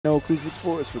know Koustics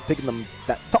for is for picking them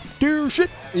that top tier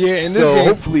shit. Yeah, in this so game.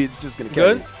 hopefully it's just gonna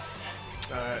carry. Good.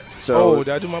 Alright. So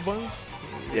did I do my buttons?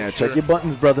 yeah, Sure. check your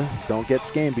buttons, brother. Don't get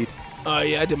scammed.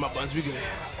 Yeah, I did my buttons. We good.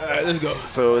 Alright, let's go.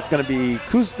 So it's gonna be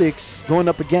Koustics going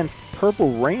up against Purple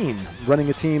Rain,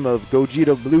 running a team of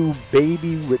Gogeta Blue,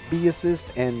 Baby with B assist,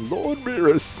 and Lord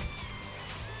Beerus.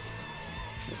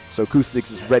 So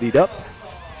Koustics is readied up,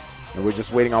 and we're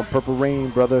just waiting on Purple Rain,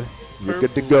 brother. You're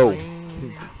good to go. Rain.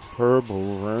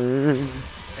 Purple Rain.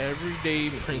 Every day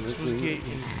Prince was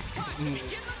getting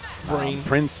brain.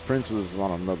 Prince was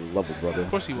on another level, brother. Of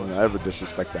course he was. Don't ever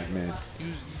disrespect that man. He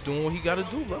was doing what he got to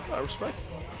do, bro. I respect.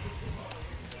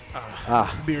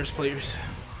 Beers players.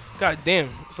 God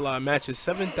damn, it's a lot of matches.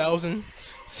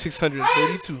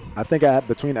 7,632. I think I have,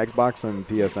 between Xbox and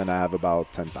PSN, I have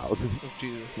about 10,000,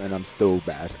 Jesus. and I'm still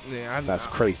bad. Yeah, That's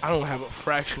crazy. I don't have a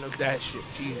fraction of that shit.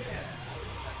 Jesus.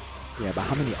 Yeah, but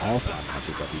how many all-star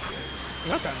matches have you played?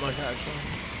 Not that much, actually.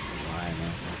 I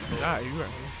know. Nah, you're right.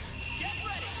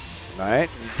 All right,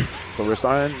 so we're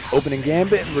starting opening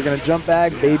gambit. We're gonna jump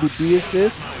back, Baby B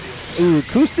assist. Ooh,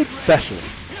 Koustics special.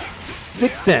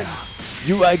 6N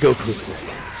UI Goku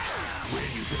assist.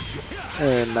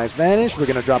 And nice vanish. We're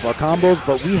gonna drop our combos,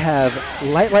 but we have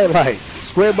light.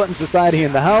 Square button society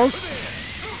in the house.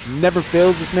 Never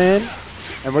fails this man.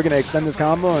 And we're gonna extend this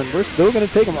combo, and we're still gonna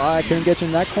take him. Oh, I couldn't get you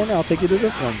in that corner. I'll take you to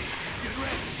this one.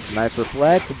 Nice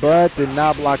reflect, but did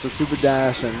not block the super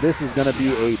dash, and this is gonna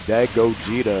be a dead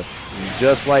Gogeta.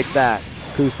 Just like that,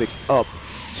 Koustics up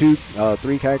 3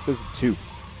 characters, 2.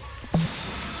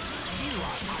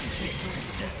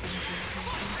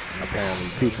 Apparently,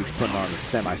 Koustics putting on a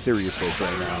semi-serious face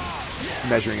right now,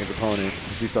 measuring his opponent.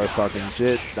 If he starts talking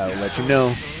shit, that'll let you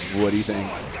know what he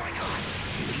thinks.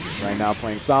 Right now,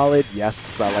 playing solid.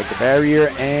 Yes, I like the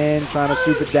barrier, and trying to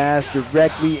super dash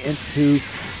directly into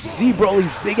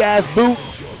Z-Broly's big-ass boot.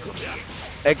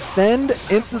 Extend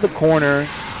into the corner.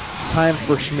 Time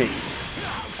for schmicks.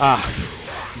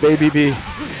 Baby B.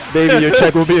 Baby, your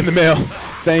check will be in the mail.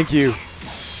 Thank you.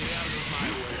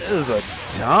 This is a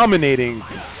dominating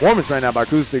performance right now by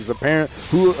Koustics,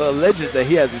 who alleges that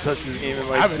he hasn't touched this game in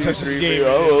like 2, 3, 4.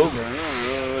 Oh, okay.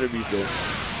 Whatever you say.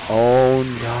 Oh,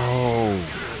 no.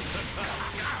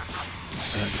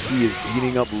 And he is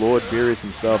beating up Lord Beerus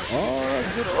himself.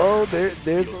 Oh,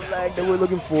 there's the lag that we're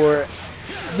looking for.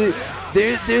 There's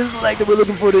the lag that we're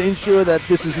looking for to ensure that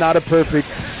this is not a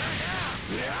perfect.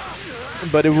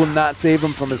 But it will not save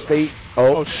him from his fate.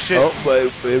 Oh shit. Oh,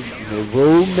 but it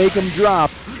will make him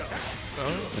drop.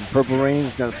 And Purple Rain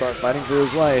is going to start fighting for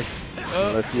his life.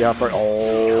 Let's see how far.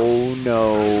 Oh,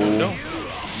 no.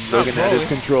 Looking at his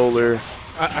controller.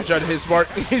 I tried to hit Spark.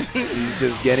 He's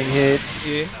just getting hit.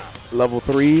 Yeah. Level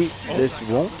 3. This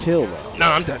won't kill, though.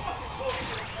 No, I'm dead.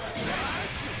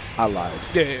 I lied.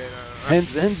 Yeah.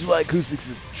 Hence why Koustics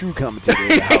is true commentator in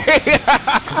the house.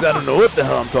 Because I don't know what the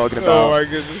hell I'm talking about. Oh, my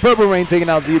goodness. Purple Rain taking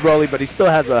out Z-Broly, but he still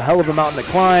has a hell of a mountain to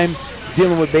climb.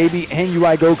 Dealing with Baby and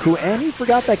UI Goku, and he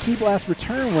forgot that Ki Blast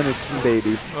return when it's from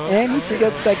Baby, and he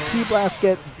forgets that Ki Blast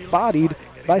get bodied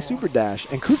by Super Dash,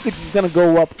 and Koustics is going to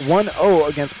go up 1-0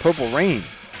 against Purple Rain.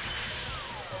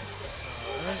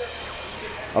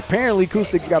 Apparently,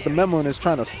 Koustics got the memo and is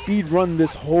trying to speed run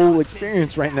this whole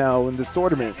experience right now in this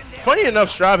tournament. Funny enough,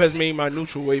 Strive has made my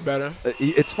neutral way better.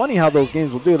 It's funny how those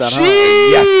games will do that, Jeez!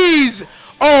 huh? Yes.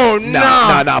 Oh, no.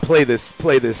 Nah, play this.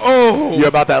 Oh. You're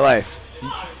about that life.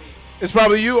 It's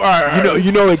probably you. All right.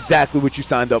 You know exactly what you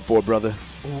signed up for, brother.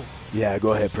 Ooh. Yeah,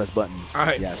 go ahead, press buttons. All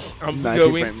right. Yes. I'm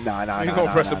good. We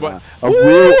gonna press the button. A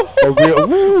real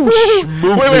whoosh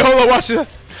movement. Wait, hold on, watch it.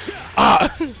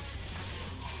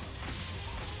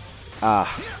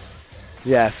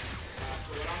 Yes.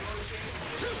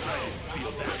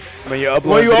 When you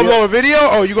upload a video,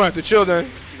 oh, you're gonna have to chill then.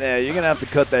 Yeah, you're gonna have to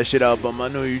cut that shit out, bum. I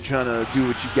know you're trying to do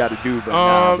what you gotta do, but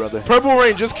nah, brother. Purple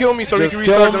Rain, just kill me so just we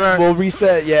can restart the match. We'll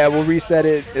reset. Yeah, we'll reset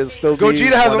it. It'll still be.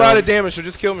 Gogeta has a lot of damage, so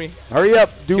just kill me. Hurry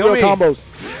up, do real combos.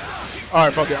 All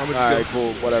right, fuck it. I'm gonna just All right,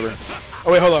 cool, whatever.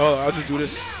 Oh wait, hold on. I'll just do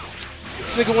this.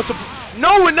 This nigga wants to.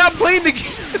 No, we're not playing the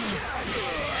game.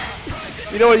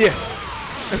 You know what? Yeah.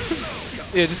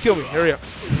 Yeah, just kill me. Hurry up.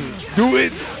 Do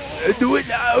it. Do it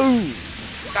now.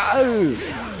 Go.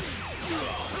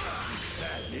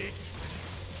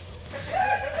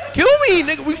 Kill me,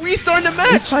 nigga. We restarting the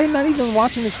match. He's probably not even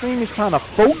watching the screen. He's trying to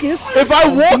focus. If I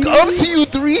walk up to you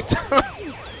 3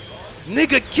 times,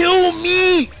 nigga, kill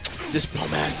me. This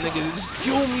bum ass nigga, just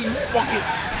kill me, you fucking.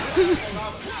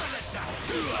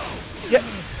 Yeah.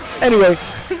 Anyway,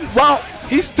 while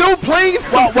he's still playing.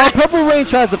 While Purple Rain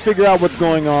tries to figure out what's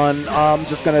going on, I'm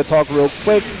just gonna talk real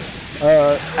quick.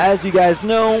 As you guys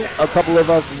know, a couple of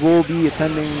us will be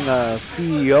attending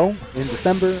CEO in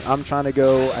December. I'm trying to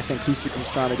go. I think Koustics is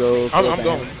trying to go. So I'm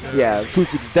going. Yeah,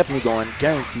 Koustics is definitely going.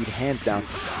 Guaranteed, hands down.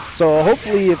 So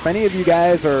hopefully, if any of you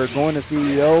guys are going to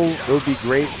CEO, it would be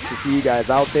great to see you guys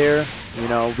out there. You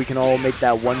know, we can all make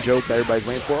that one joke that everybody's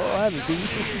waiting for. Oh, I haven't seen you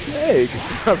since the plague. I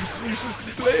haven't seen you since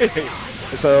the plague.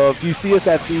 So if you see us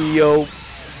at CEO,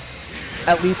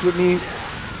 at least with me,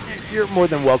 you're more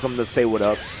than welcome to say what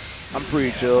up. I'm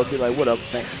pretty chill. Be like, what up,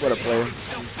 what up, player?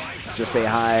 Just say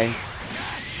hi.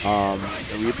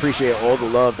 And we appreciate all the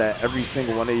love that every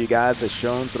single one of you guys has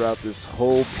shown throughout this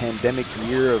whole pandemic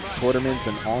year of tournaments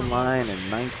and online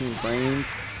and 19 frames.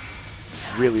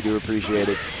 Really do appreciate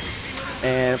it.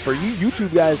 And for you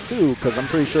YouTube guys too, because I'm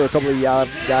pretty sure a couple of y'all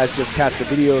guys just catch the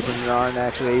videos and aren't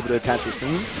actually able to catch the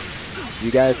streams. If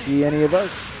you guys see any of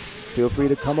us, feel free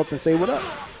to come up and say what up.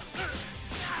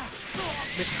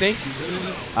 Thank you.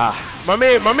 My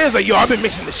man's like, yo, I've been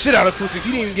mixing the shit out of Koustics.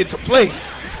 He didn't even get to play.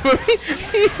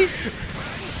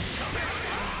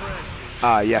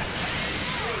 Yes.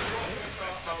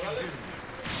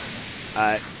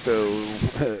 So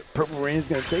Purple Rain's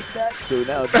gonna take that. So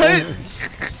now it's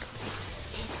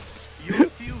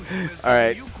all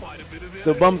right.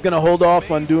 So Bum's gonna hold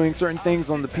off on doing certain things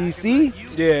on the PC.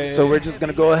 Yeah. So we're just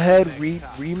gonna go ahead,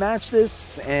 rematch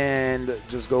this, and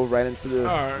just go right into the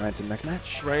right into the next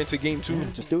match. Right into game 2. Yeah,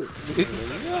 just do it.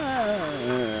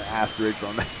 Asterisks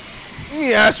on that.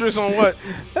 Yeah, asterisk on what?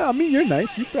 I mean, you're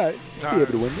nice. You probably be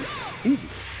able to win this. Easy.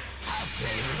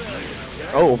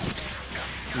 Oh,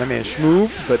 my man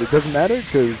schmooved, but it doesn't matter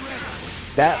because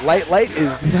that light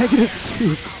is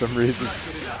 -2 for some reason.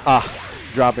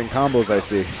 Dropping combos, I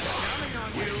see.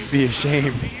 Be a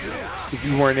shame if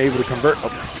you weren't able to convert. Oh.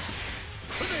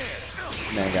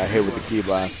 Man got hit with the key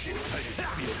blast.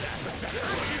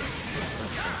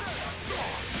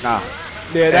 Yeah,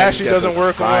 that actually doesn't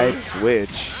work on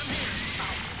switch.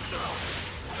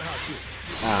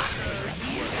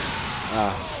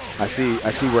 I see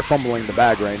we're fumbling the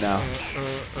bag right now.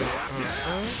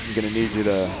 I'm gonna need you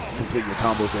to complete your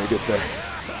combos there, good sir.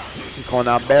 I'm calling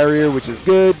out barrier, which is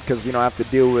good because we don't have to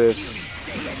deal with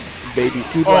Baby's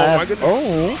key blast.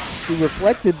 Oh, he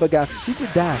reflected but got super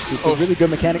dashed. It's a really good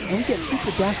mechanic. And we get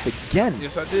super dashed again.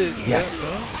 Yes, I did. Yes.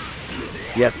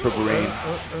 Yes, Purple Rain.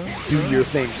 Do your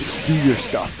thing. Do your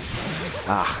stuff.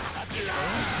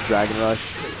 Dragon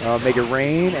Rush. Make it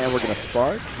rain, and we're going to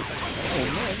spark. Oh,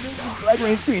 man. Black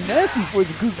Rain's pretty nasty for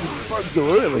his acoustic spark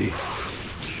so early.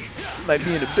 Might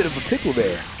be in a bit of a pickle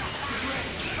there.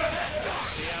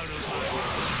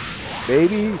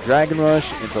 Baby, Dragon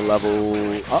Rush into level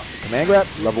command grab,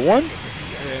 level 1.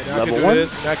 Yeah, level 1.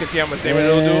 Now I can see how much damage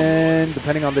it'll do. And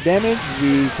depending on the damage,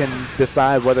 we can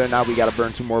decide whether or not we got to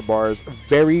burn 2 more bars.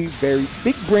 Very, very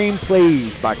big brain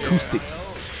plays by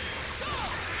Koustics.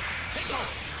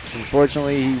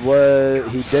 Unfortunately,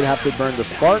 he did have to burn the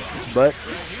spark, but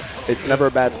it's never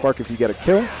a bad spark if you get a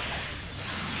kill.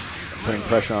 Putting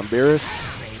pressure on Beerus.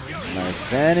 Nice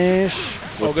vanish.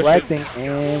 Reflecting,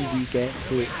 and we get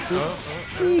hit.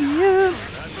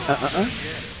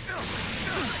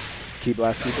 Key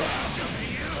blast, key blast.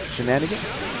 Shenanigans.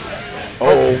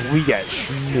 Oh, we got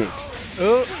schmixed.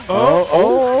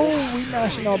 We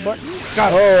mashing our buttons.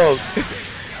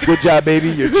 Good job, baby.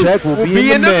 Your check will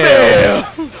be in the mail.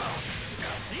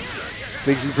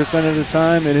 60% of the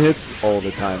time, it hits all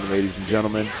the time, ladies and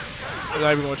gentlemen. We're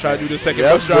not even gonna try to do the second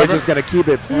bus driver. We're just gonna keep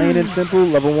it plain and simple.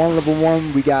 Level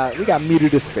 1. We got meter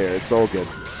to spare. It's all good.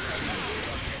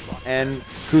 And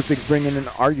Koustics bringing in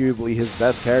arguably his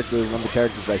best character, one of the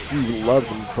characters that he loves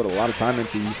and put a lot of time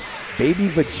into, Baby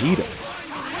Vegeta.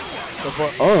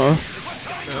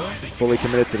 Fully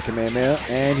committed to the Kamehameha,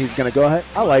 and he's gonna go ahead.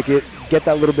 I like it. Get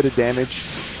that little bit of damage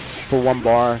for 1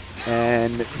 bar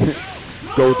and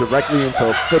go directly into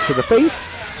a foot to the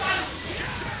face.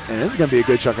 And this is going to be a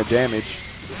good chunk of damage.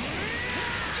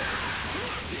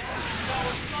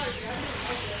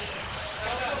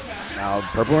 Now,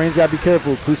 Purple Rain's got to be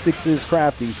careful. Koustics is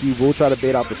crafty. He will try to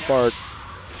bait out the spark.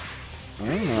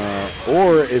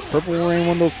 Or is Purple Rain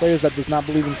one of those players that does not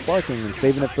believe in sparking and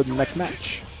saving it for the next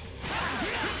match?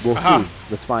 We'll see.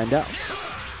 Let's find out.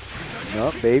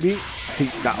 No, baby. See,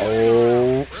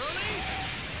 he's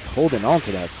holding on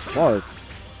to that spark.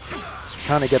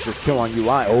 Trying to get this kill on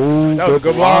UI. Oh, that was a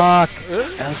good block.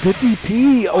 Good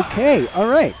DP. Okay. All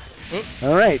right.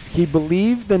 All right. He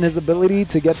believed in his ability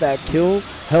to get that kill,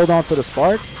 held on to the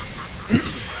spark.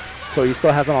 So he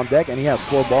still has it on deck, and he has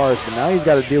 4 bars. But now he's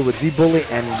got to deal with Z-Bully,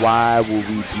 and why will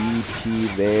we DP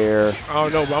there? Oh,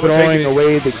 no, but I'm throwing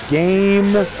away the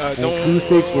game, and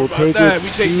Koustics will take it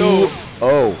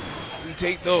 2-0. definitely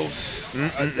take those.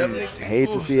 I definitely take hate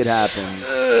those. to see it happen.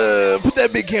 Put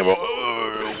that big camera.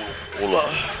 Hold up.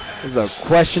 This is a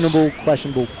questionable.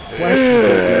 Don't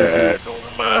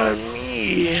mind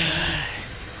me.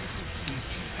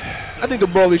 I think the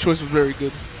Broly choice was very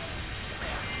good.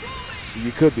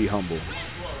 You could be humble.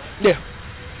 Yeah.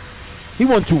 He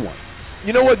won 2-1.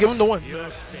 You know what? Give him the one.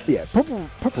 Yeah, Purple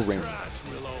Rain.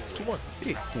 2-1.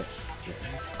 Yeah.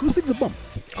 Koustics a bum.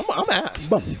 I'm ass.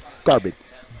 Bum. Garbage.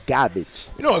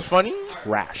 You know what's funny?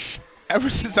 Trash. Ever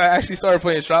since I actually started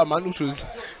playing Shroud, my neutral is.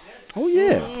 Oh,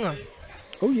 yeah.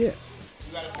 Oh, yeah.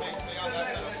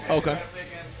 Okay.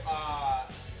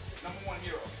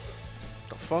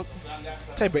 The fuck?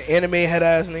 Type of anime head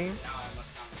ass name.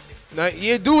 Nah,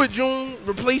 yeah, do it, June.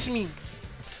 Replace me.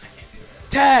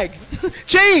 Tag.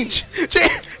 Change.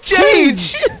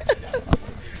 Change.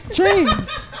 Change.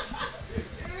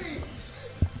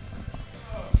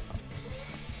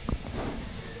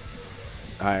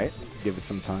 All right, give it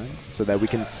some time so that we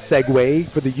can segue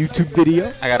for the YouTube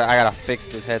video. I gotta fix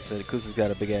this headset. Koustics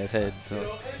got a big ass head. So.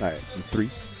 All right, in 3,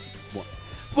 1.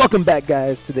 Welcome back,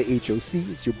 guys, to the HOC.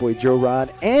 It's your boy Joe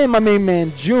Rod and my main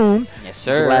man June. Yes,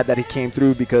 sir. Glad that he came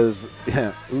through because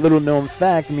little known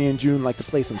fact, me and June like to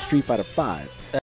play some Street Fighter 5.